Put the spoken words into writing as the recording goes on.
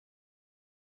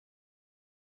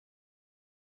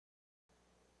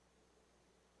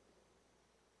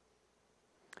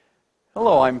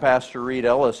Hello, I'm Pastor Reed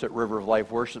Ellis at River of Life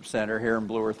Worship Center here in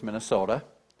Blue Earth, Minnesota.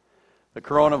 The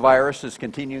coronavirus is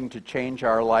continuing to change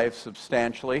our lives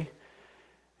substantially,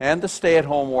 and the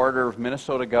stay-at-home order of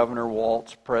Minnesota Governor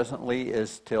Walz presently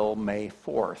is till May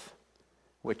 4th,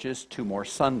 which is 2 more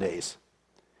Sundays.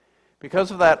 Because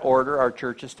of that order, our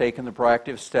church has taken the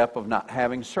proactive step of not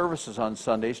having services on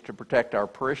Sundays to protect our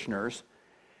parishioners.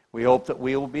 We hope that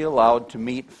we will be allowed to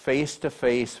meet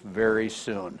face-to-face very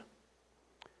soon.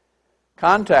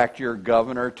 Contact your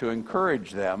governor to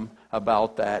encourage them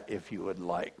about that if you would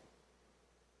like.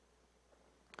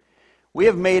 We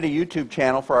have made a YouTube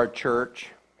channel for our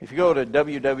church. If you go to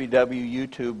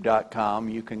www.youtube.com,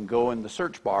 you can go in the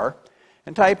search bar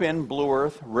and type in Blue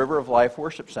Earth River of Life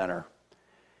Worship Center.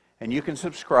 And you can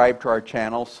subscribe to our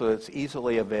channel so it's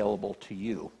easily available to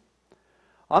you.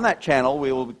 On that channel,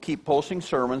 we will keep posting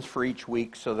sermons for each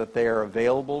week so that they are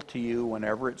available to you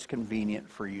whenever it's convenient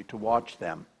for you to watch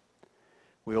them.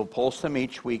 We will post them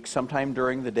each week sometime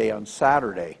during the day on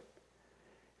Saturday.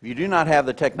 If you do not have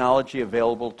the technology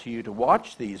available to you to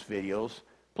watch these videos,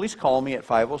 please call me at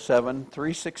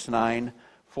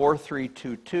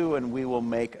 507-369-4322 and we will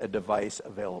make a device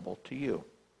available to you.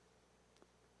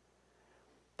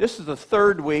 This is the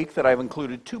third week that I've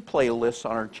included 2 playlists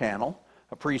on our channel,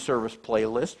 a pre-service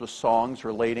playlist with songs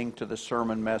relating to the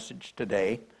sermon message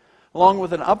today, along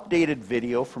with an updated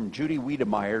video from Judy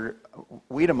Wiedemeyer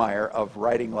of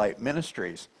Riding Light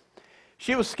Ministries.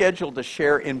 She was scheduled to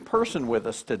share in person with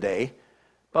us today,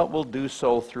 but will do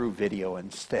so through video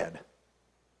instead.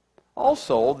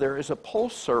 Also, there is a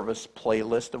post-service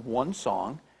playlist of 1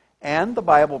 song and the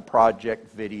Bible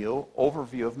Project video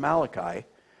overview of Malachi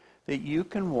that you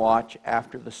can watch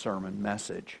after the sermon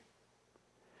message.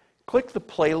 Click the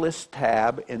Playlist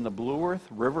tab in the Blue Earth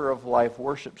River of Life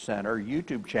Worship Center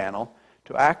YouTube channel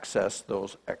to access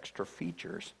those extra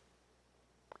features.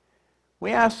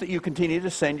 We ask that you continue to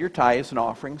send your tithes and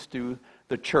offerings to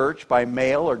the church by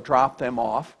mail or drop them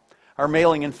off. Our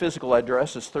mailing and physical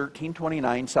address is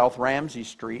 1329 South Ramsey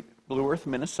Street, Blue Earth,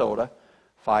 Minnesota,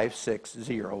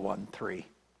 56013.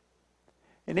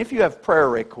 And if you have prayer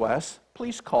requests,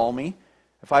 please call me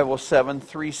at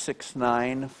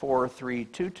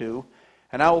 507-369-4322,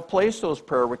 and I will place those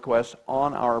prayer requests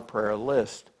on our prayer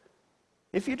list.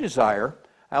 If you desire,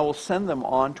 I will send them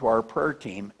on to our prayer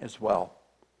team as well.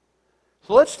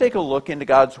 So let's take a look into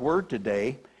God's Word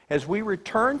today as we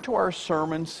return to our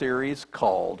sermon series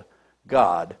called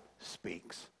God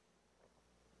Speaks.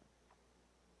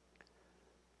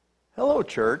 Hello,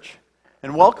 church,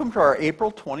 and welcome to our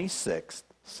April 26th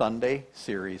Sunday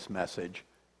series message,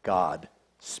 God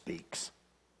Speaks.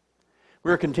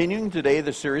 We are continuing today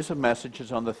the series of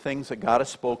messages on the things that God has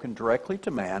spoken directly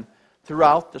to man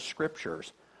throughout the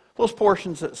Scriptures. Those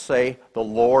portions that say, the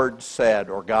Lord said,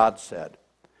 or God said.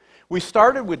 We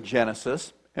started with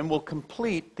Genesis and will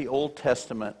complete the Old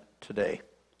Testament today.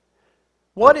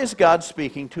 What is God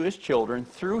speaking to His children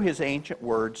through His ancient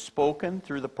words spoken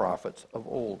through the prophets of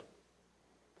old?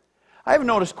 I've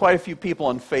noticed quite a few people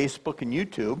on Facebook and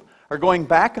YouTube are going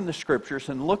back in the Scriptures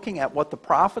and looking at what the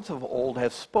prophets of old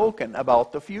have spoken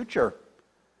about the future.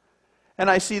 And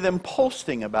I see them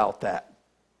posting about that.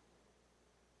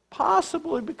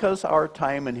 Possibly because of our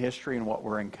time in history and what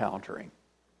we're encountering.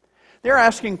 They're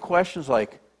asking questions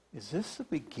like, is this the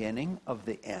beginning of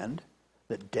the end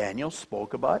that Daniel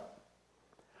spoke about?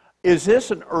 Is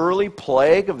this an early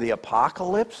plague of the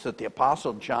apocalypse that the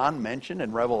Apostle John mentioned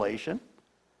in Revelation?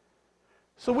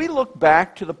 So we look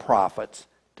back to the prophets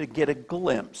to get a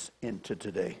glimpse into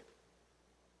today.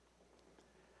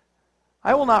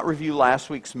 I will not review last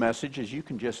week's message, as you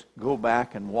can just go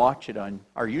back and watch it on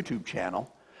our YouTube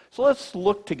channel. So let's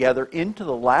look together into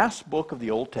the last book of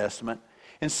the Old Testament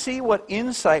and see what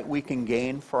insight we can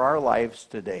gain for our lives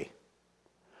today.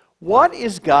 What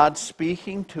is God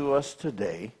speaking to us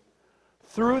today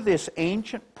through this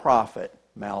ancient prophet,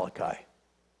 Malachi?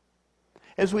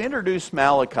 As we introduce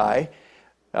Malachi,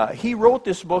 he wrote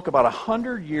this book about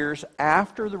 100 years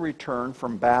after the return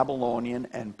from Babylonian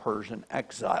and Persian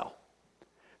exile.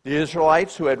 The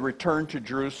Israelites who had returned to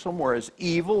Jerusalem were as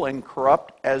evil and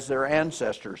corrupt as their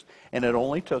ancestors, and it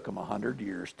only took them 100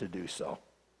 years to do so.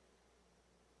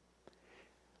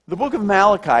 The book of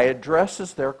Malachi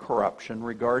addresses their corruption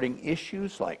regarding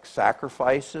issues like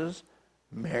sacrifices,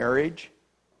 marriage,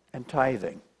 and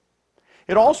tithing.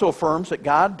 It also affirms that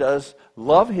God does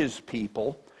love His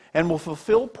people and will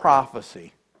fulfill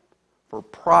prophecy, for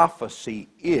prophecy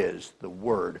is the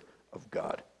Word of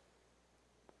God.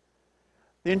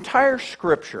 The entire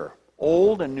Scripture,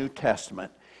 Old and New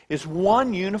Testament, is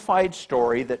one unified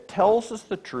story that tells us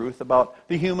the truth about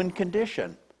the human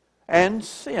condition and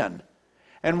sin,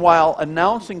 And while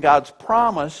announcing God's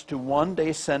promise to one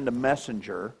day send a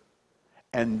messenger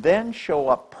and then show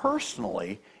up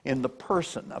personally in the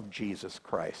person of Jesus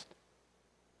Christ.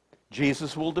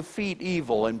 Jesus will defeat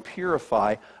evil and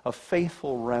purify a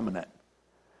faithful remnant.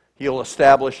 He'll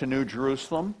establish a new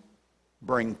Jerusalem,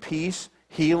 bring peace,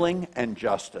 healing, and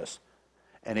justice,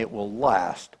 and it will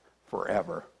last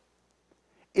forever.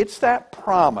 It's that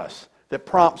promise that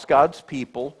prompts God's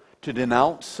people to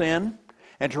denounce sin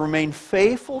and to remain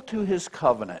faithful to His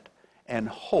covenant and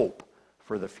hope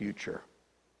for the future.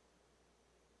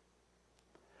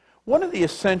 One of the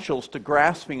essentials to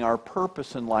grasping our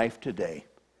purpose in life today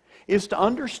is to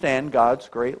understand God's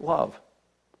great love.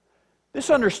 This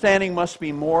understanding must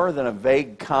be more than a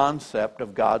vague concept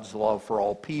of God's love for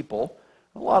all people.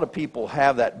 A lot of people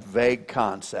have that vague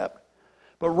concept.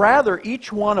 But rather,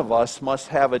 each one of us must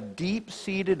have a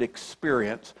deep-seated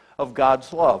experience of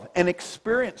God's love and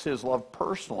experience His love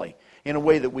personally in a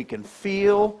way that we can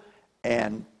feel,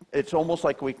 and it's almost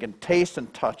like we can taste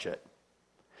and touch it.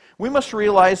 We must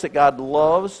realize that God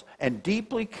loves and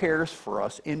deeply cares for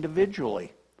us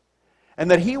individually, and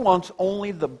that He wants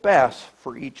only the best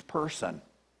for each person.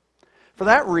 For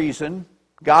that reason,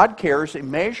 God cares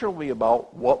immeasurably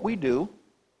about what we do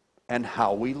and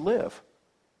how we live.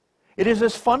 It is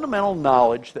this fundamental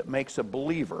knowledge that makes a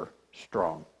believer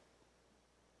strong.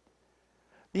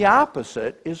 The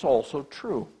opposite is also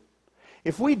true.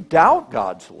 If we doubt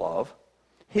God's love,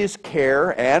 His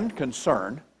care and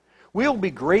concern, we'll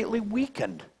be greatly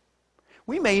weakened.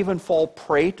 We may even fall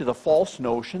prey to the false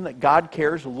notion that God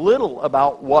cares little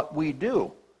about what we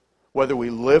do, whether we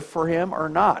live for Him or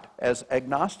not, as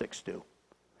agnostics do.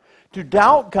 To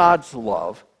doubt God's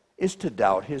love is to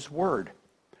doubt His Word.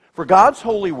 For God's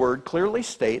holy Word clearly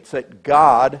states that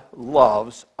God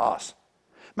loves us.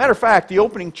 Matter of fact, the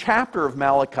opening chapter of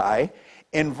Malachi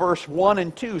in verse 1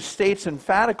 and 2 states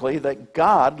emphatically that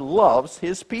God loves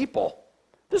His people.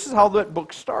 This is how that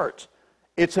book starts.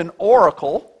 It's an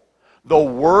oracle, the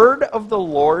word of the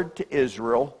Lord to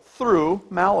Israel through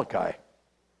Malachi.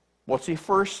 What's he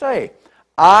first say?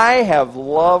 I have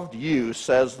loved you,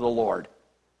 says the Lord.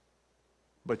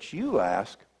 But you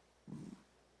ask,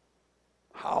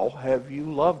 how have you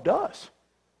loved us?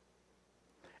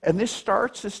 And this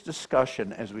starts this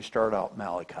discussion as we start out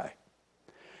Malachi.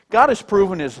 God has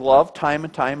proven His love time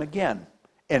and time again,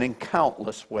 and in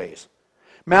countless ways.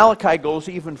 Malachi goes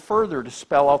even further to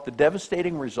spell out the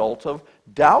devastating results of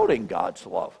doubting God's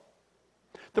love.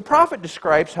 The prophet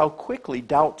describes how quickly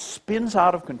doubt spins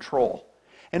out of control,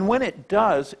 and when it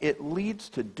does, it leads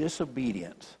to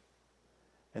disobedience.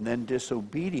 And then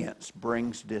disobedience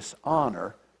brings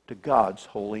dishonor to God's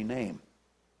holy name.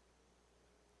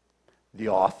 The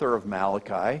author of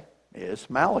Malachi is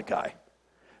Malachi.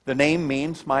 The name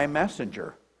means my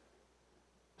messenger.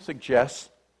 Suggests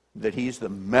that he's the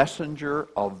messenger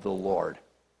of the Lord.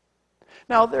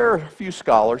 Now, there are a few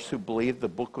scholars who believe the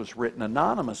book was written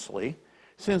anonymously,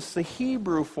 since the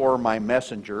Hebrew for my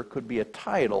messenger could be a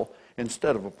title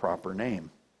instead of a proper name.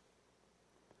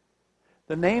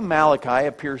 The name Malachi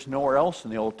appears nowhere else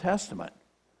in the Old Testament.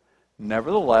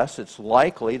 Nevertheless, it's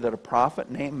likely that a prophet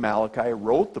named Malachi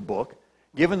wrote the book,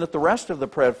 given that the rest of the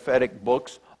prophetic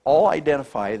books all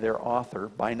identify their author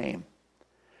by name.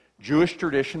 Jewish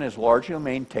tradition has largely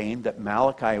maintained that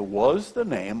Malachi was the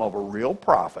name of a real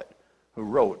prophet who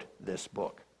wrote this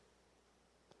book.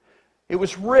 It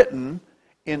was written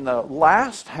in the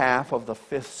last half of the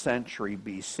 5th century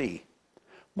BC,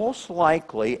 most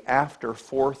likely after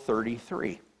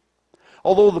 433.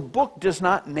 Although the book does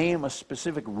not name a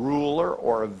specific ruler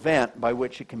or event by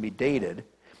which it can be dated,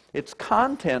 its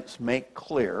contents make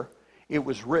clear it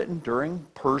was written during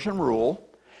Persian rule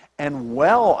and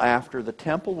well after the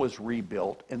temple was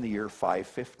rebuilt in the year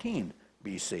 515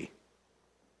 BC.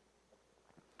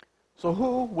 So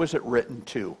who was it written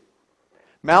to?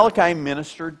 Malachi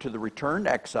ministered to the returned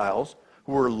exiles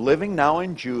who were living now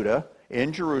in Judah,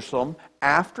 in Jerusalem,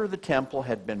 after the temple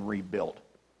had been rebuilt.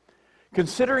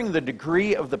 Considering the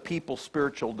degree of the people's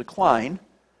spiritual decline,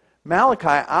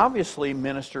 Malachi obviously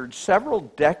ministered several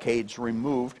decades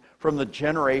removed from the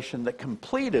generation that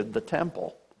completed the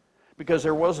temple, because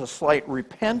there was a slight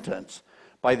repentance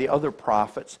by the other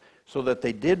prophets so that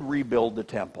they did rebuild the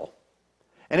temple.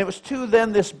 And it was to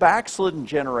then this backslidden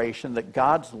generation that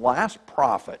God's last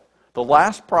prophet, the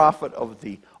last prophet of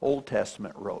the Old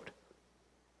Testament, wrote.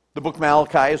 The book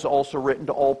Malachi is also written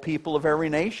to all people of every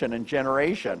nation and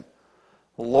generation.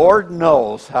 The Lord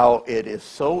knows how it is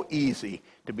so easy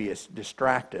to be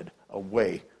distracted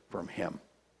away from Him.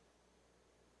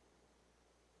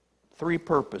 3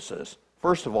 purposes.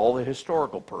 First of all, the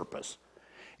historical purpose.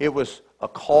 It was a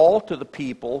call to the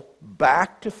people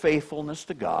back to faithfulness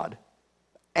to God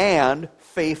and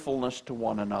faithfulness to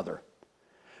one another.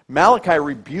 Malachi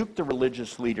rebuked the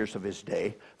religious leaders of his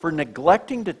day for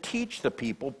neglecting to teach the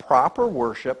people proper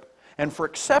worship and for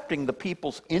accepting the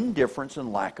people's indifference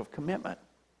and lack of commitment.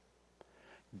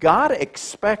 God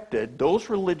expected those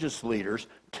religious leaders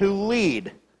to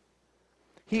lead.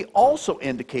 He also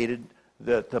indicated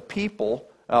that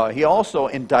he also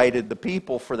indicted the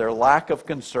people for their lack of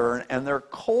concern and their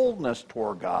coldness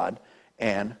toward God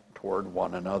and toward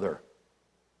one another.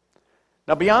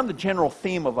 Now, beyond the general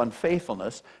theme of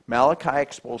unfaithfulness, Malachi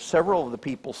exposed several of the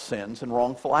people's sins and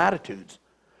wrongful attitudes.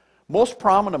 Most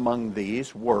prominent among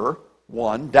these were,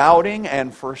 1, doubting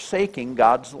and forsaking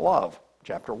God's love,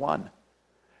 chapter 1.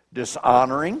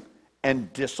 Dishonoring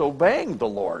and disobeying the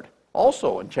Lord,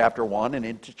 also in chapter 1 and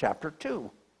into chapter 2.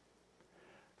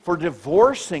 For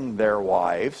divorcing their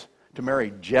wives to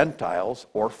marry Gentiles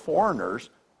or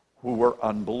foreigners who were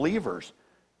unbelievers,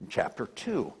 in chapter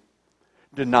 2.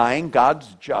 Denying God's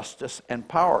justice and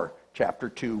power, chapter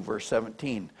 2, verse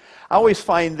 17. I always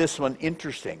find this one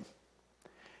interesting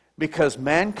because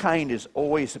mankind is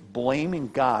always blaming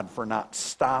God for not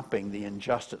stopping the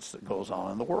injustice that goes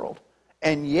on in the world.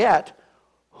 And yet,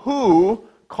 who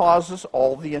causes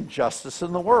all the injustice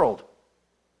in the world?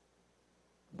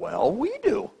 Well, we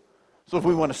do. So if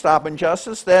we want to stop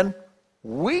injustice, then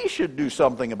we should do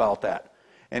something about that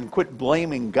and quit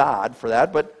blaming God for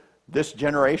that. But this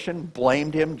generation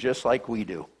blamed him just like we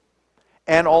do.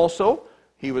 And also,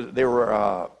 they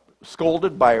were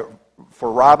scolded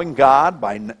for robbing God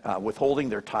by withholding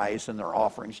their tithes and their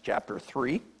offerings, chapter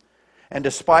 3, and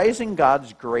despising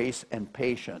God's grace and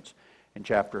patience in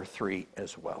chapter 3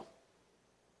 as well.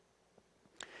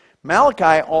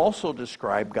 Malachi also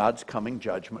described God's coming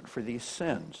judgment for these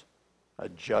sins, a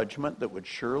judgment that would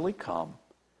surely come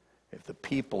if the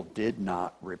people did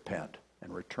not repent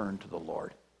and return to the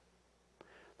Lord.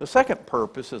 The second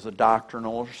purpose is a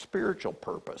doctrinal or spiritual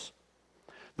purpose.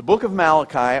 The book of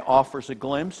Malachi offers a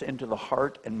glimpse into the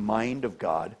heart and mind of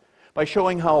God by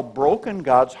showing how broken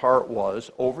God's heart was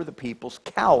over the people's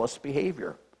callous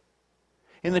behavior.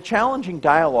 In the challenging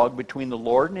dialogue between the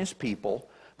Lord and his people,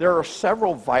 there are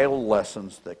several vital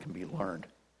lessons that can be learned.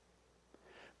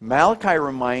 Malachi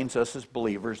reminds us as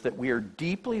believers that we are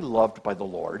deeply loved by the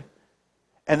Lord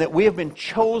and that we have been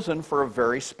chosen for a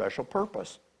very special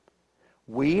purpose.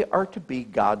 We are to be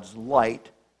God's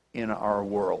light in our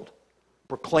world,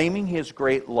 proclaiming his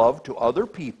great love to other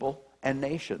people and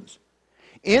nations.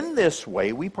 In this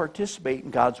way, we participate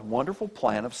in God's wonderful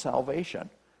plan of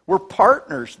salvation. We're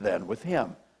partners then with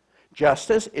him,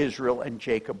 just as Israel and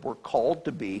Jacob were called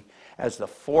to be as the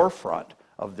forefront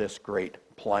of this great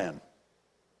plan.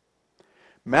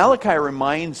 Malachi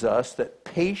reminds us that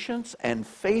patience and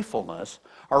faithfulness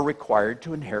are required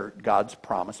to inherit God's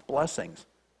promised blessings.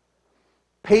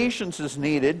 Patience is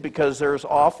needed because there is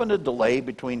often a delay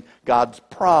between God's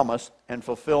promise and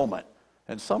fulfillment,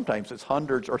 and sometimes it's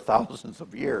hundreds or thousands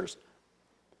of years.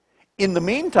 In the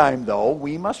meantime, though,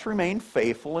 we must remain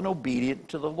faithful and obedient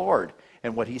to the Lord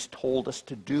and what he's told us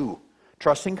to do,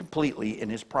 trusting completely in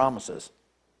his promises.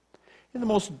 In the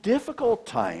most difficult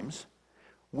times,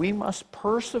 we must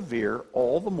persevere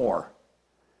all the more,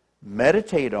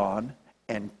 meditate on,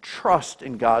 and trust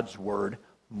in God's word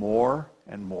more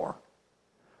and more.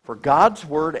 For God's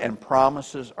word and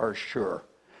promises are sure.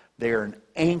 They are an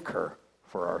anchor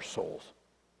for our souls.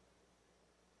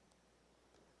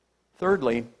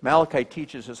 Thirdly, Malachi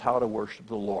teaches us how to worship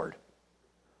the Lord.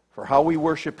 For how we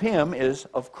worship him is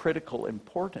of critical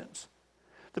importance.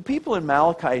 The people in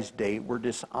Malachi's day were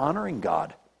dishonoring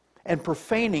God and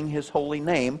profaning his holy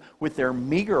name with their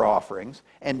meager offerings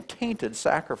and tainted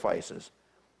sacrifices.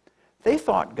 They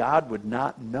thought God would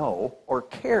not know or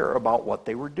care about what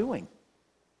they were doing.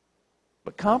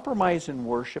 But compromise in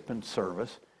worship and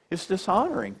service is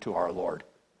dishonoring to our Lord.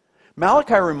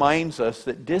 Malachi reminds us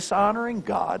that dishonoring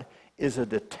God is a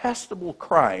detestable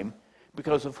crime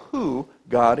because of who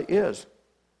God is.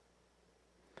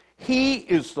 He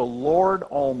is the Lord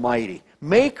Almighty,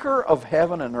 maker of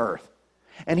heaven and earth,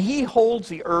 and he holds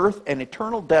the earth and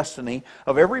eternal destiny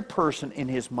of every person in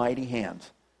his mighty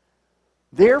hands.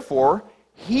 Therefore,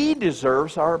 he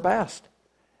deserves our best.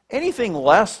 Anything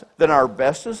less than our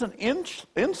best is an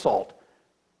insult,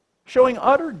 showing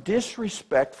utter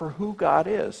disrespect for who God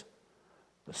is,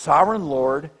 the sovereign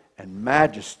Lord and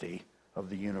majesty of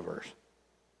the universe.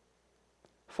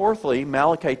 Fourthly,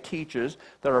 Malachi teaches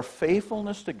that our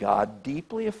faithfulness to God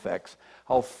deeply affects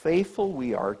how faithful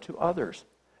we are to others,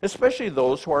 especially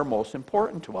those who are most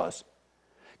important to us.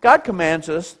 God commands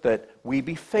us that we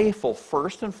be faithful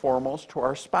first and foremost to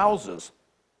our spouses,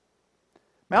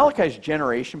 Malachi's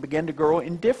generation began to grow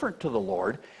indifferent to the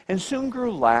Lord and soon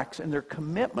grew lax in their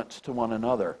commitments to one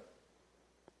another.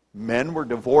 Men were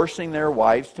divorcing their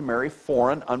wives to marry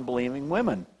foreign, unbelieving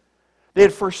women. They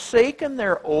had forsaken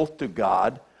their oath to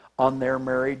God on their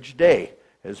marriage day.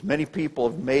 As many people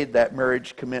have made that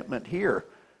marriage commitment here,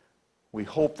 we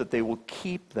hope that they will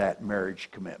keep that marriage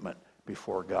commitment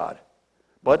before God.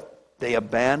 But they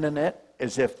abandon it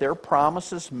as if their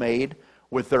promises made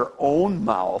with their own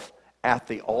mouth at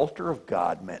the altar of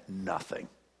God meant nothing.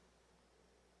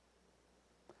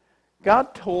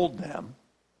 God told them,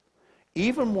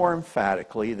 even more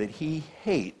emphatically, that He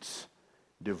hates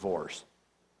divorce.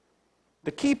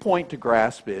 The key point to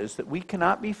grasp is that we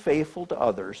cannot be faithful to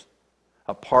others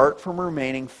apart from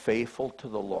remaining faithful to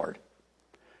the Lord.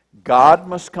 God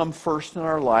must come first in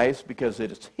our lives because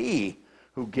it is He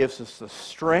who gives us the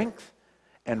strength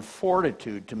and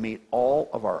fortitude to meet all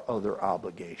of our other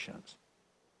obligations.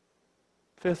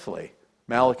 Fifthly,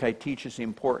 Malachi teaches the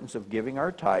importance of giving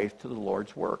our tithe to the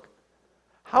Lord's work.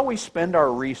 How we spend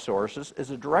our resources is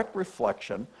a direct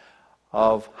reflection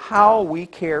of how we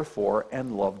care for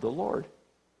and love the Lord.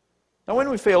 Now, when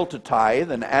we fail to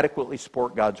tithe and adequately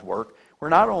support God's work, we're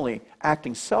not only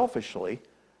acting selfishly,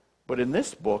 but in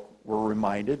this book, we're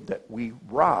reminded that we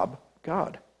rob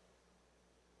God.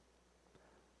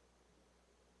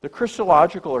 The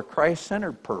Christological or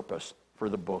Christ-centered purpose for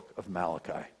the book of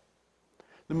Malachi.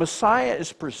 The Messiah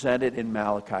is presented in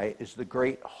Malachi as the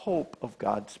great hope of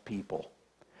God's people,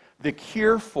 the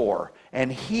cure for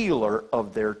and healer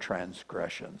of their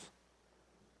transgressions.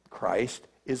 Christ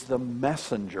is the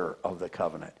messenger of the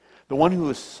covenant, the one who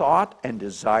is sought and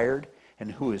desired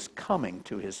and who is coming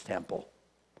to His temple.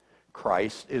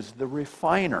 Christ is the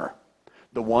refiner,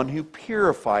 the one who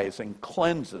purifies and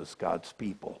cleanses God's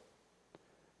people.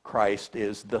 Christ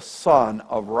is the Son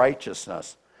of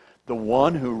righteousness, the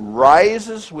one who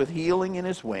rises with healing in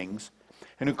His wings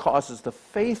and who causes the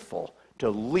faithful to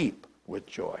leap with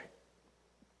joy.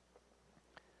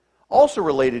 Also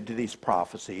related to these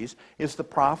prophecies is the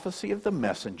prophecy of the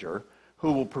messenger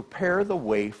who will prepare the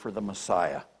way for the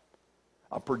Messiah,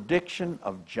 a prediction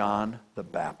of John the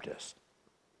Baptist.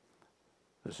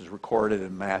 This is recorded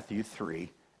in Matthew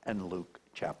 3 and Luke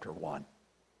chapter 1.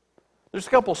 There's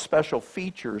a couple special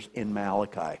features in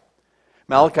Malachi.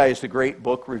 Malachi is the great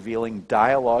book revealing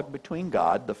dialogue between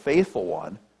God, the faithful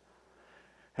one,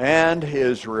 and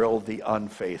Israel, the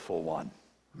unfaithful one.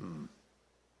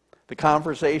 The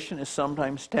conversation is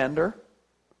sometimes tender.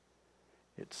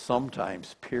 It's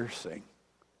sometimes piercing.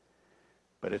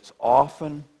 But it's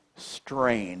often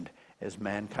strained as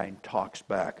mankind talks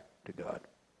back to God.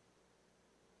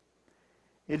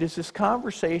 It is this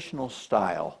conversational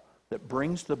style that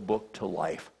brings the book to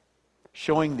life,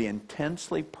 showing the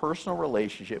intensely personal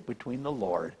relationship between the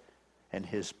Lord and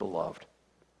His beloved,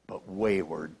 but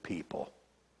wayward people.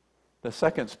 The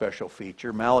second special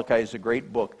feature, Malachi is a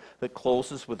great book that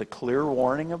closes with a clear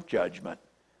warning of judgment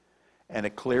and a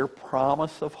clear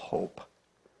promise of hope.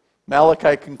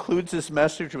 Malachi concludes his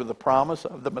message with the promise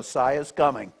of the Messiah's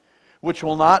coming, which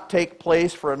will not take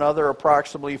place for another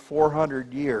approximately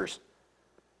 400 years.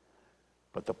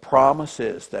 But the promise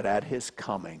is that at His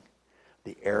coming,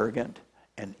 the arrogant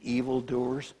and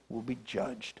evildoers will be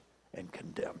judged and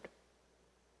condemned.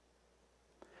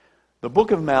 The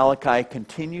book of Malachi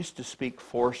continues to speak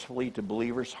forcefully to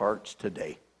believers' hearts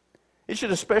today. It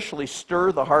should especially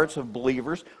stir the hearts of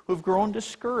believers who have grown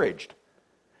discouraged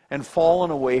and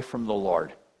fallen away from the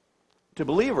Lord. To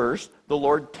believers, the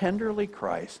Lord tenderly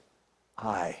cries,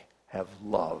 "I have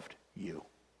loved you."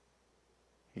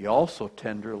 He also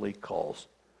tenderly calls,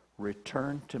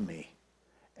 "Return to me,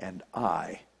 and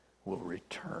I will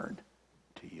return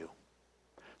to you."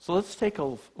 So let's take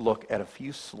a look at a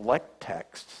few select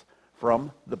texts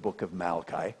from the book of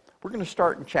Malachi. We're going to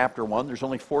start in chapter 1. There's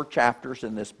only 4 chapters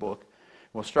in this book.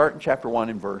 We'll start in chapter 1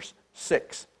 in verse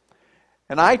 6.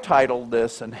 And I titled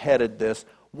this and headed this,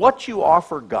 "What You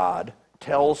Offer God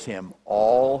Tells Him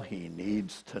All He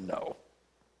Needs to Know."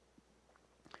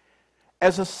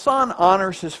 As a son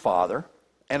honors his father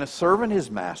and a servant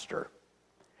his master,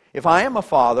 if I am a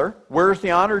father, where is the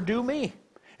honor due me?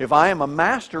 If I am a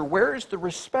master, where is the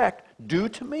respect due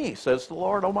to me, says the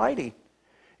Lord Almighty?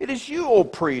 It is you, O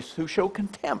priests, who show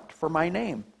contempt for my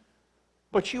name.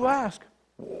 But you ask,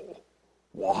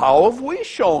 well, how have we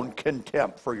shown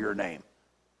contempt for your name?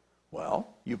 Well,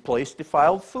 you place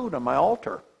defiled food on my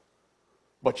altar.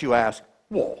 But you ask,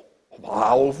 well,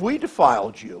 how have we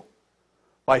defiled you?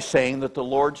 By saying that the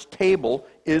Lord's table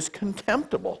is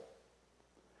contemptible.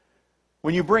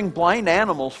 When you bring blind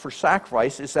animals for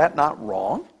sacrifice, is that not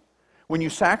wrong? When you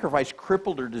sacrifice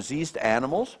crippled or diseased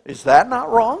animals, is that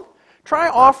not wrong? Try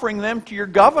offering them to your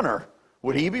governor.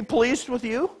 Would he be pleased with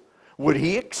you? Would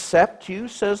he accept you,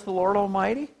 says the Lord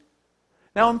Almighty?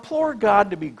 Now implore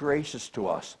God to be gracious to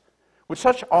us. With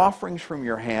such offerings from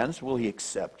your hands, will he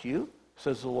accept you,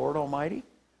 says the Lord Almighty?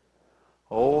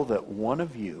 Oh, that one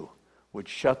of you would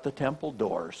shut the temple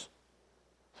doors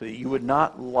so that you would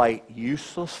not light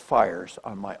useless fires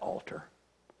on my altar.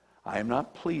 I am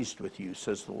not pleased with you,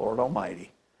 says the Lord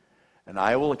Almighty, and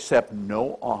I will accept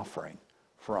no offering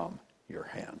from your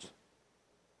hands.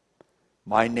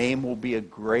 My name will be a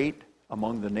great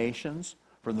among the nations,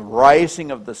 from the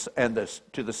rising of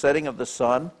to the setting of the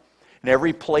sun. In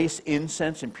every place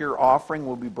incense and pure offering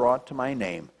will be brought to my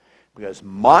name, because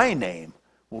my name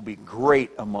will be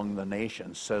great among the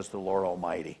nations, says the Lord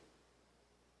Almighty.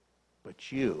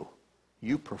 But you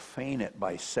profane it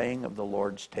by saying of the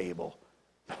Lord's table,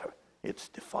 it's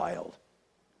defiled,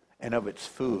 and of its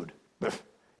food,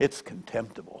 it's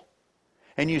contemptible.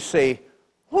 And you say,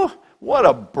 oh, what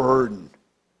a burden.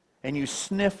 And you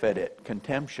sniff at it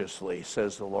contemptuously,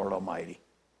 says the Lord Almighty.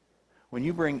 When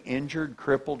you bring injured,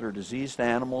 crippled, or diseased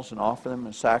animals and offer them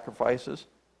as sacrifices,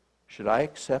 should I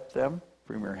accept them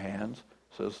from your hands,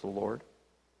 says the Lord?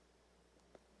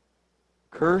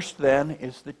 Cursed then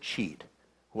is the cheat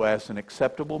who has an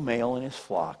acceptable male in his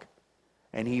flock,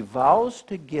 and he vows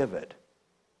to give it,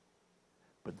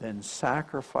 but then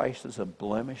sacrifices a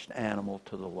blemished animal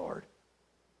to the Lord.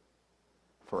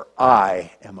 For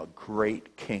I am a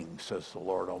great king, says the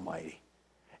Lord Almighty,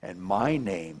 and my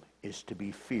name is to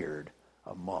be feared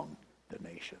among the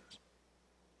nations.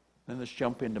 Then let's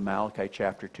jump into Malachi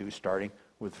chapter 2, starting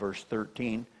with verse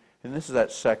 13. And this is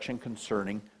that section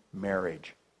concerning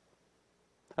marriage.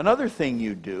 Another thing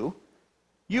you do,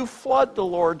 you flood the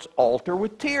Lord's altar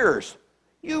with tears.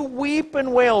 You weep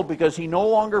and wail because he no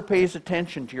longer pays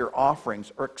attention to your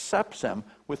offerings or accepts them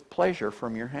with pleasure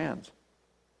from your hands.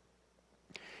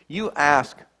 You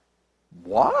ask,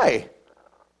 why?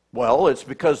 Well, it's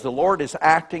because the Lord is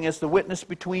acting as the witness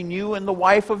between you and the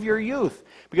wife of your youth,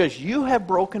 because you have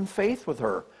broken faith with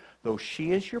her, though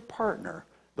she is your partner,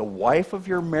 the wife of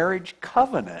your marriage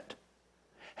covenant.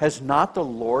 Has not the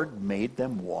Lord made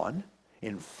them one?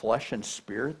 In flesh and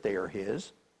spirit they are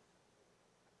his.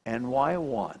 And why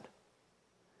one?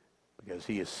 Because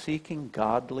he is seeking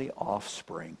godly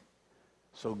offspring.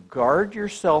 So guard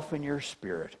yourself in your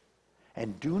spirit,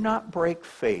 and do not break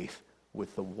faith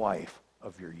with the wife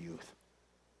of your youth.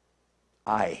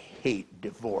 I hate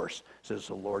divorce, says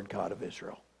the Lord God of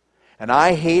Israel. And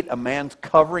I hate a man's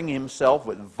covering himself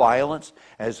with violence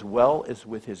as well as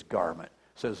with his garment,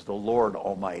 says the Lord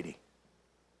Almighty.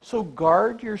 So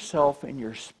guard yourself in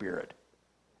your spirit,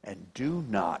 and do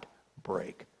not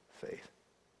break faith.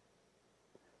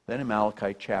 Then in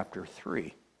Malachi chapter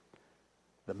 3,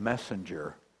 the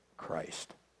messenger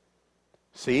Christ.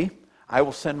 See, I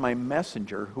will send my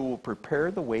messenger who will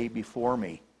prepare the way before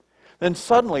me. Then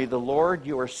suddenly the Lord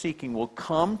you are seeking will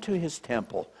come to his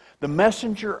temple. The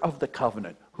messenger of the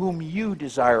covenant, whom you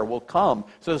desire, will come,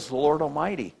 says the Lord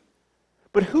Almighty.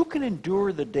 But who can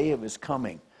endure the day of his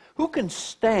coming? Who can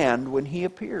stand when he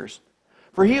appears?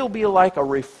 For he will be like a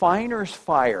refiner's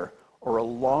fire or a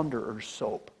launderer's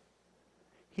soap.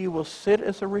 He will sit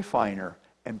as a refiner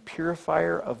and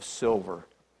purifier of silver.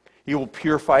 He will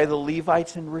purify the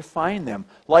Levites and refine them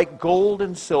like gold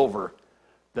and silver.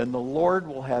 Then the Lord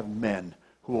will have men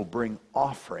who will bring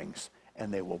offerings,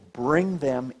 and they will bring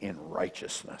them in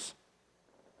righteousness.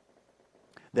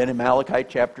 Then in Malachi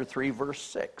chapter 3, verse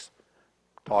 6,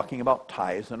 talking about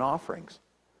tithes and offerings.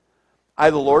 I,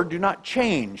 the Lord, do not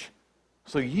change,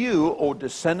 so you, O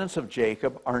descendants of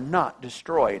Jacob, are not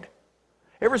destroyed.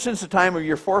 Ever since the time of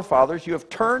your forefathers, you have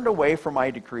turned away from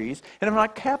my decrees and have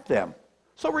not kept them.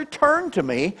 So return to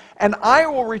me, and I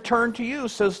will return to you,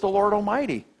 says the Lord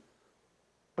Almighty.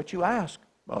 But you ask,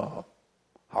 how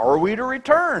are we to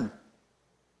return?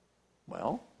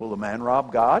 Well, will a man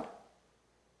rob God?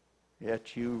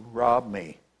 Yet you rob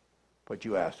me. But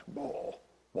you ask, well,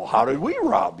 how did we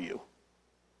rob you?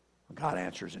 God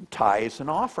answers, in tithes and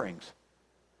offerings.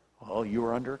 Well, you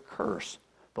are under a curse,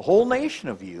 the whole nation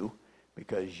of you,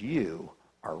 because you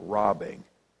are robbing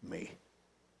me.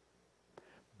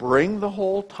 Bring the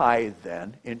whole tithe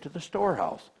then into the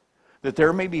storehouse, that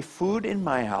there may be food in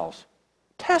my house.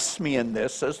 Test me in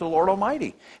this, says the Lord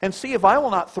Almighty, and see if I will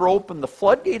not throw open the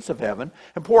floodgates of heaven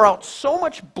and pour out so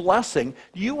much blessing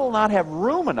you will not have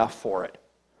room enough for it.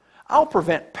 I'll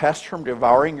prevent pests from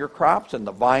devouring your crops, and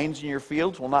the vines in your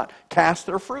fields will not cast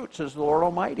their fruit, says the Lord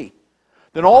Almighty.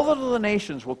 Then all of the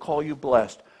nations will call you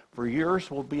blessed, for yours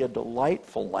will be a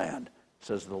delightful land,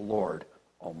 says the Lord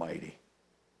Almighty.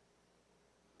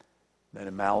 Then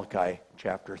in Malachi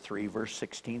chapter 3, verse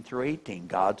 16 through 18,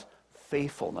 God's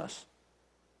faithfulness.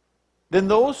 Then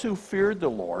those who feared the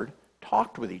Lord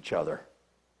talked with each other.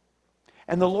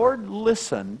 And the Lord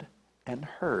listened and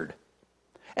heard.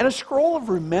 And a scroll of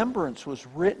remembrance was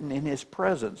written in his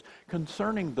presence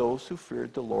concerning those who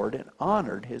feared the Lord and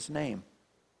honored his name.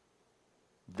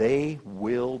 They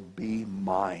will be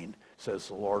mine, says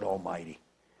the Lord Almighty.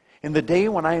 In the day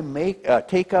when I make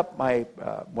up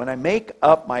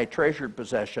my treasured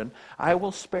possession, I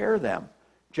will spare them,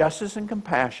 just as in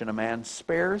compassion a man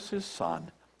spares his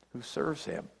son who serves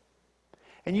him.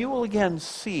 And you will again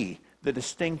see the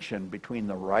distinction between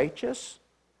the righteous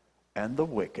and the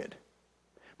wicked,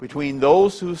 between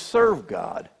those who serve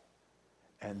God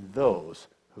and those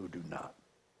who do not.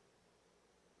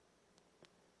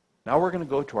 Now we're going to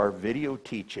go to our video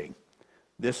teaching.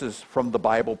 This is from the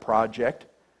Bible Project.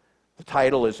 The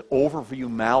title is Overview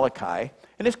Malachi,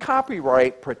 and is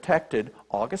copyright protected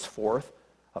August 4th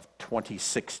of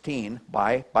 2016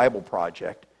 by Bible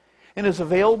Project, and is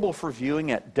available for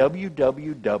viewing at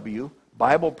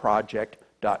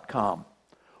www.bibleproject.com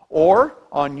or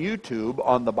on YouTube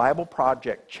on the Bible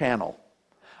Project channel.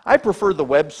 I prefer the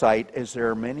website as there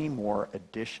are many more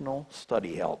additional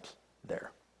study helps there.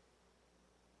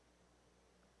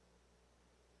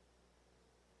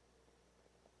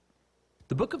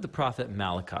 The book of the prophet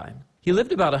Malachi. He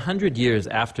lived about 100 years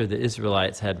after the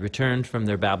Israelites had returned from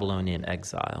their Babylonian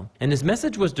exile, and his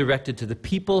message was directed to the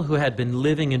people who had been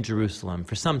living in Jerusalem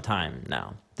for some time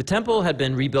now. The temple had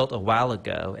been rebuilt a while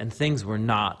ago, and things were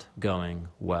not going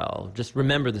well. Just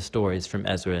remember the stories from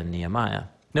Ezra and Nehemiah.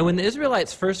 Now, when the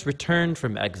Israelites first returned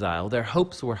from exile, their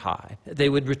hopes were high. They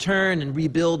would return and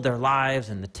rebuild their lives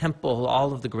and the temple.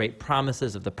 All of the great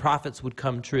promises of the prophets would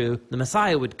come true. The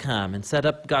Messiah would come and set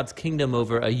up God's kingdom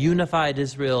over a unified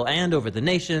Israel and over the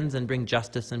nations and bring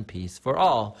justice and peace for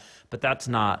all. But that's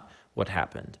not what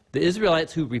happened. The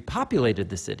Israelites who repopulated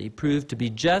the city proved to be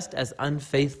just as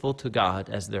unfaithful to God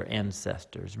as their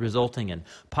ancestors, resulting in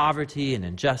poverty and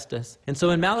injustice. And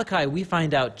so in Malachi, we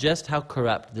find out just how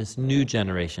corrupt this new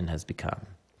generation has become.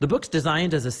 The book's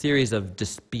designed as a series of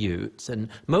disputes, and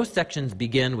most sections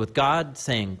begin with God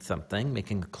saying something,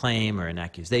 making a claim or an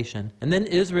accusation, and then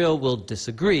Israel will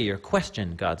disagree or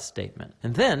question God's statement.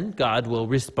 And then God will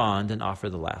respond and offer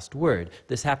the last word.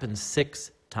 This happens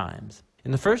 6 times.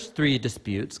 In the first 3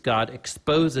 disputes, God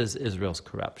exposes Israel's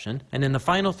corruption, and in the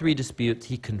final 3 disputes,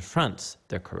 he confronts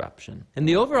their corruption. And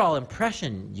the overall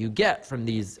impression you get from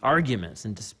these arguments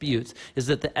and disputes is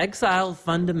that the exile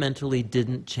fundamentally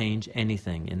didn't change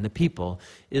anything in the people.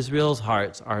 Israel's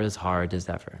hearts are as hard as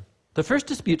ever. The first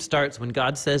dispute starts when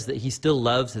God says that he still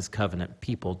loves his covenant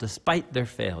people despite their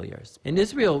failures. And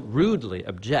Israel rudely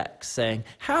objects, saying,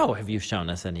 "How have you shown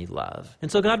us any love?" And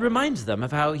so God reminds them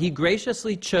of how he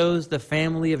graciously chose the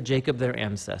family of Jacob, their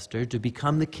ancestor, to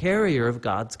become the carrier of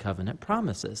God's covenant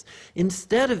promises,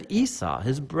 instead of Esau,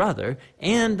 his brother,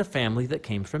 and the family that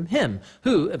came from him,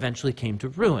 who eventually came to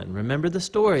ruin. Remember the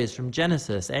stories from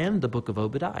Genesis and the book of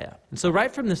Obadiah. And so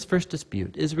right from this first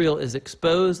dispute, Israel is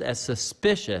exposed as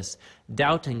suspicious,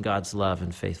 doubting God's love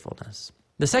and faithfulness.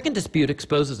 The second dispute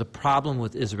exposes a problem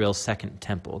with Israel's second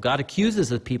temple. God accuses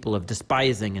the people of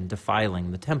despising and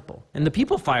defiling the temple. And the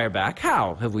people fire back,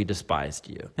 "How have we despised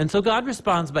you?" And so God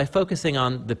responds by focusing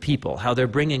on the people, how they're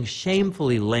bringing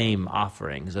shamefully lame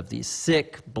offerings of these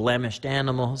sick, blemished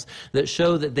animals that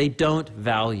show that they don't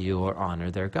value or honor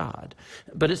their God.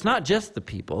 But it's not just the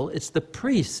people, it's the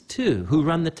priests too who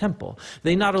run the temple.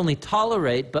 They not only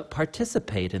tolerate but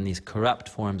participate in these corrupt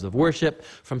forms of worship.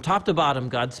 From top to bottom,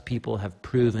 God's people have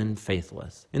proven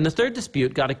faithless. In the third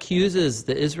dispute, God accuses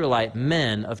the Israelite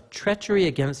men of treachery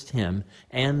against him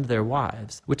and their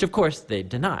wives, which of course they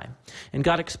deny. And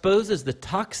God exposes the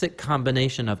toxic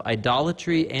combination of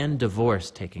idolatry and divorce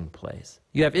taking place.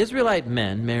 You have Israelite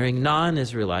men marrying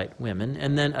non-Israelite women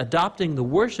and then adopting the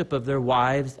worship of their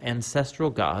wives' ancestral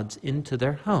gods into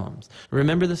their homes.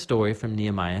 Remember the story from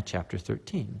Nehemiah chapter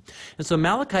 13. And so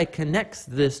Malachi connects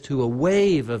this to a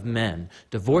wave of men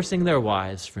divorcing their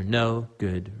wives for no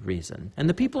good reason. And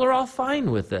the people are all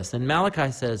fine with this. And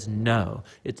Malachi says, no,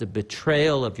 it's a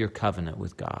betrayal of your covenant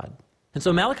with God. And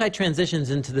so Malachi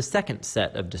transitions into the second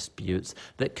set of disputes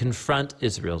that confront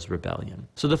Israel's rebellion.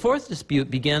 So the fourth dispute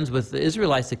begins with the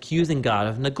Israelites accusing God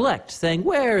of neglect, saying,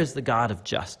 "Where is the God of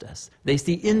justice?" They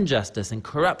see injustice and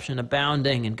corruption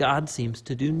abounding, and God seems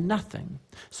to do nothing.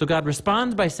 So God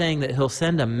responds by saying that he'll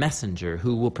send a messenger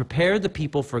who will prepare the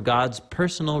people for God's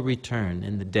personal return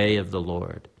in the day of the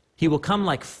Lord. He will come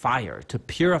like fire to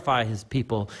purify his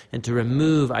people and to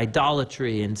remove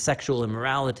idolatry and sexual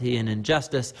immorality and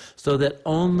injustice so that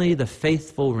only the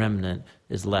faithful remnant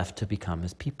is left to become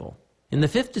his people. In the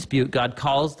fifth dispute, God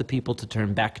calls the people to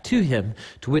turn back to him,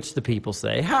 to which the people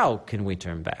say, "How can we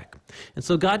turn back?" And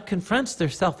so God confronts their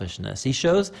selfishness. He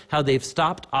shows how they've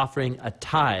stopped offering a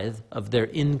tithe of their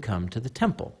income to the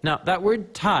temple. Now, that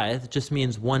word tithe just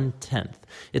means 1/10.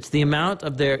 It's the amount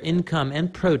of their income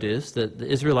and produce that the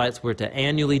Israelites were to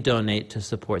annually donate to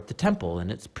support the temple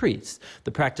and its priests.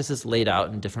 The practice is laid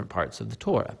out in different parts of the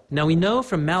Torah. Now, we know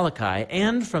from Malachi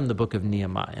and from the book of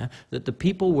Nehemiah that the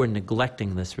people were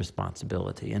neglecting this responsibility.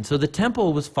 And so the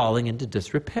temple was falling into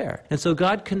disrepair. And so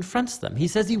God confronts them. He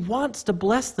says he wants to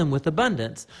bless them with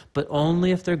abundance, but only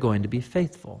if they're going to be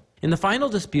faithful. In the final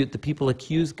dispute, the people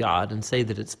accuse God and say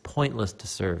that it's pointless to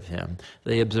serve him.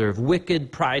 They observe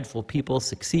wicked, prideful people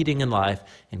succeeding in life,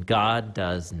 and God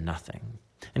does nothing.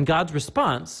 And God's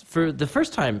response, for the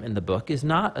first time in the book, is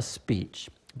not a speech,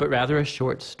 but rather a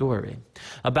short story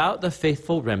about the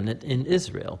faithful remnant in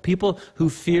Israel, people who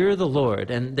fear the Lord,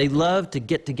 and they love to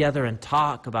get together and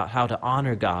talk about how to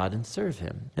honor God and serve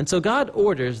him. And so God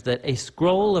orders that a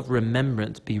scroll of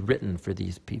remembrance be written for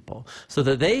these people so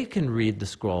that they can read the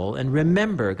scroll and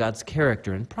remember God's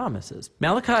character and promises.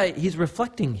 Malachi, he's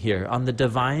reflecting here on the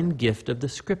divine gift of the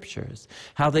scriptures,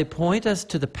 how they point us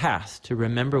to the past to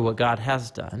remember what God has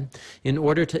done in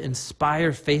order to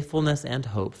inspire faithfulness and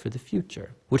hope for the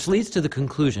future. Which leads to the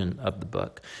conclusion of the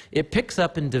book. It picks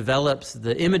up and develops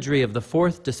the imagery of the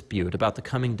fourth dispute about the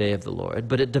coming day of the Lord,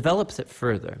 but it develops it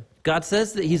further. God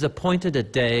says that he's appointed a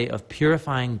day of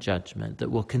purifying judgment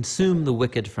that will consume the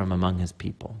wicked from among his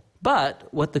people. But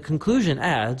what the conclusion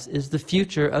adds is the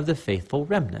future of the faithful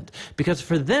remnant, because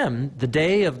for them, the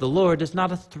day of the Lord is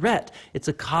not a threat, it's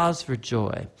a cause for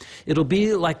joy. It'll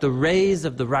be like the rays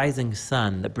of the rising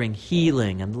sun that bring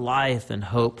healing and life and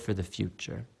hope for the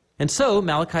future. And so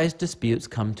Malachi's disputes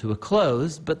come to a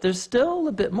close, but there's still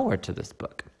a bit more to this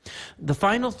book. The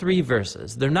final 3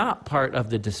 verses, they're not part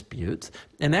of the disputes,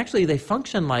 and actually they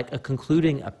function like a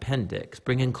concluding appendix,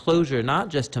 bringing closure not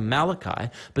just to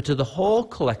Malachi, but to the whole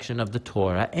collection of the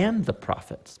Torah and the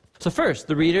prophets. So first,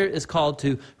 the reader is called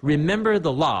to remember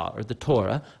the law, or the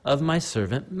Torah, of my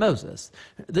servant Moses.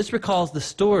 This recalls the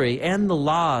story and the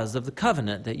laws of the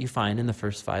covenant that you find in the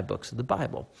first 5 books of the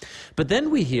Bible. But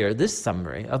then we hear this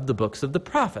summary of the books of the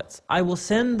prophets. I will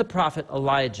send the prophet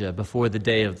Elijah before the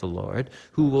day of the Lord,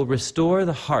 who will restore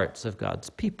the hearts of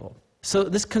God's people. So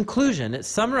this conclusion, it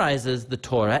summarizes the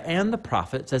Torah and the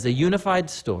prophets as a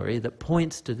unified story that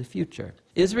points to the future.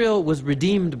 Israel was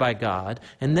redeemed by God,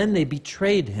 and then they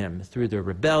betrayed him through their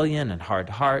rebellion and hard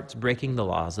hearts, breaking the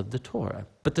laws of the Torah.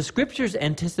 But the scriptures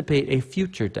anticipate a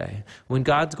future day when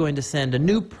God's going to send a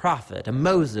new prophet, a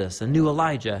Moses, a new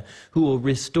Elijah, who will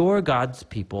restore God's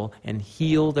people and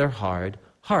heal their hard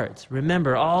hearts.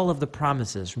 Remember all of the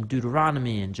promises from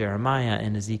Deuteronomy and Jeremiah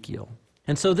and Ezekiel.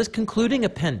 And so this concluding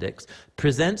appendix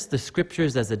presents the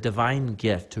scriptures as a divine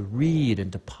gift to read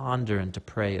and to ponder and to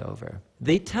pray over.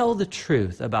 They tell the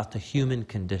truth about the human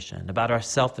condition, about our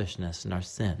selfishness and our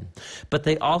sin. But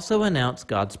they also announce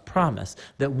God's promise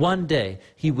that one day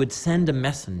he would send a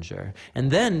messenger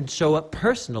and then show up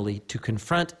personally to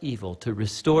confront evil, to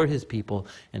restore his people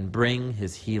and bring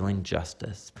his healing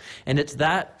justice. And it's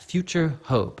that future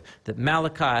hope that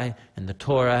Malachi and the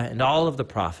Torah and all of the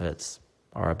prophets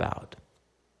are about.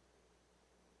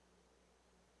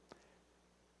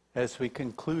 As we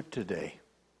conclude today,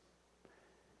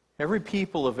 every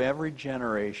people of every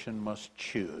generation must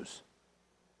choose.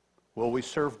 Will we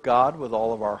serve God with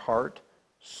all of our heart,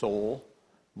 soul,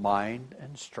 mind,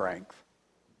 and strength,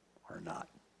 or not?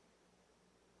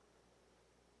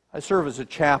 I serve as a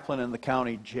chaplain in the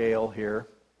county jail here.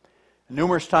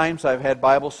 Numerous times I've had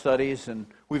Bible studies and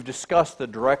we've discussed the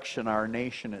direction our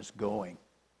nation is going.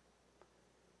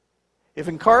 If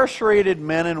incarcerated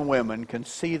men and women can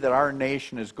see that our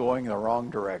nation is going the wrong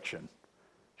direction,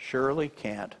 surely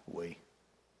can't we?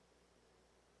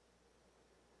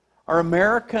 Are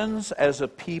Americans as a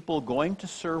people going to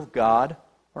serve God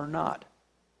or not?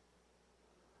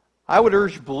 I would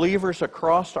urge believers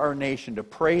across our nation to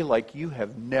pray like you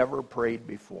have never prayed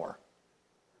before.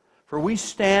 For we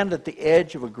stand at the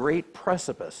edge of a great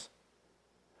precipice.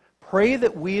 Pray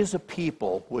that we as a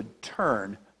people would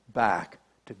turn back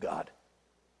to God.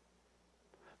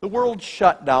 The world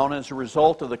shutdown as a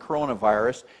result of the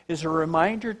coronavirus is a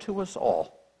reminder to us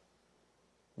all.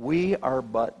 We are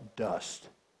but dust.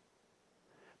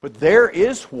 But there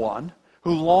is one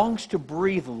who longs to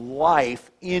breathe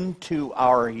life into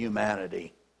our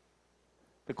humanity.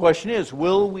 The question is,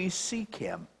 will we seek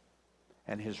him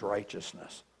and his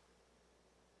righteousness?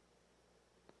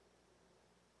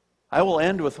 I will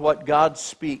end with what God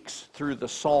speaks through the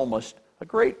psalmist, a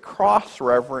great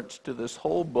cross-reference to this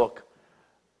whole book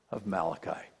of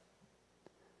Malachi.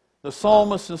 The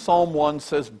psalmist in Psalm 1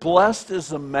 says, "Blessed is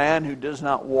the man who does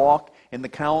not walk in the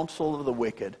counsel of the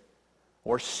wicked,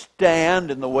 or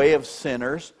stand in the way of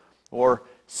sinners, or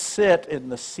sit in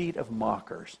the seat of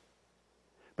mockers.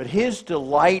 But his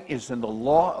delight is in the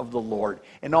law of the Lord,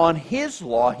 and on his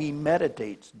law he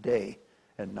meditates day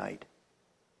and night.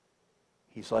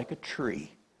 He's like a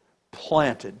tree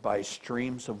planted by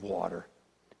streams of water,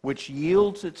 which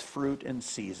yields its fruit in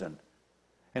season,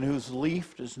 and whose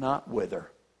leaf does not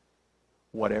wither.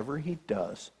 Whatever he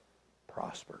does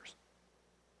prospers.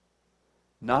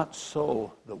 Not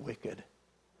so the wicked.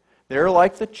 They're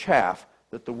like the chaff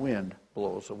that the wind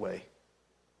blows away.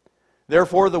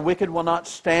 Therefore the wicked will not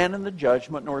stand in the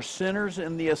judgment, nor sinners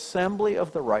in the assembly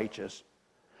of the righteous.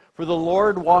 For the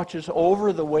Lord watches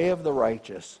over the way of the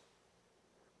righteous,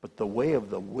 but the way of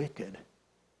the wicked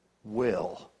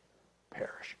will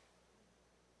perish."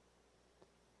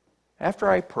 After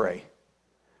I pray,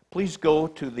 please go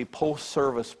to the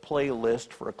post-service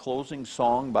playlist for a closing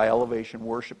song by Elevation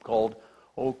Worship called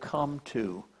 "O Come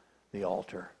to the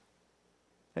Altar."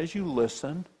 As you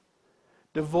listen,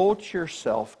 devote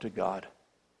yourself to God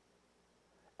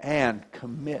and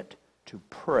commit to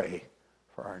pray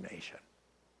for our nation.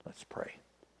 Let's pray.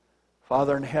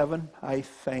 Father in heaven, I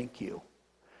thank you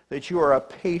that you are a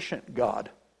patient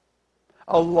God,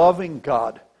 a loving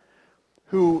God,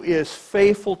 who is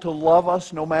faithful to love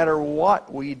us no matter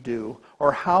what we do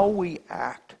or how we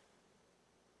act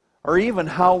or even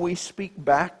how we speak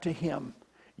back to him.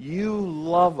 You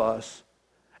love us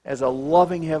as a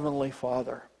loving Heavenly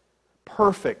Father.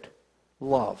 Perfect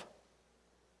love.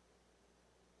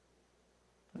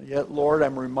 Yet, Lord,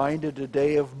 I'm reminded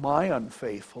today of my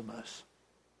unfaithfulness.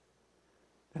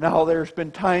 And how there's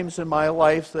been times in my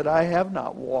life that I have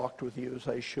not walked with you as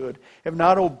I should, have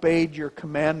not obeyed your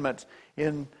commandments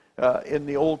in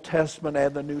the Old Testament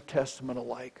and the New Testament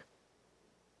alike.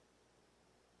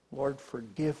 Lord,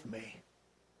 forgive me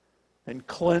and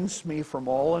cleanse me from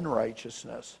all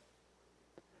unrighteousness.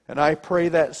 And I pray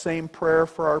that same prayer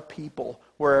for our people,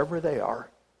 wherever they are.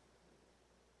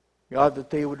 God, that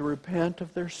they would repent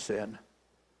of their sin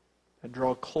and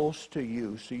draw close to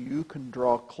you so you can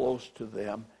draw close to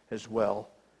them as well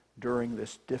during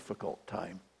this difficult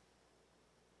time.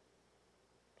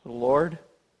 So, Lord,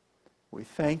 we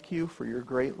thank you for your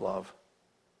great love.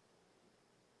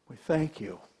 We thank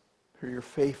you for your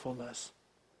faithfulness.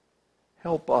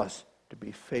 Help us to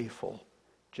be faithful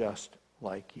just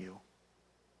like you.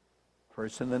 For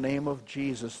it's in the name of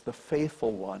Jesus, the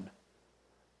faithful one,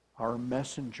 our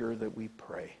messenger, that we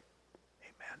pray.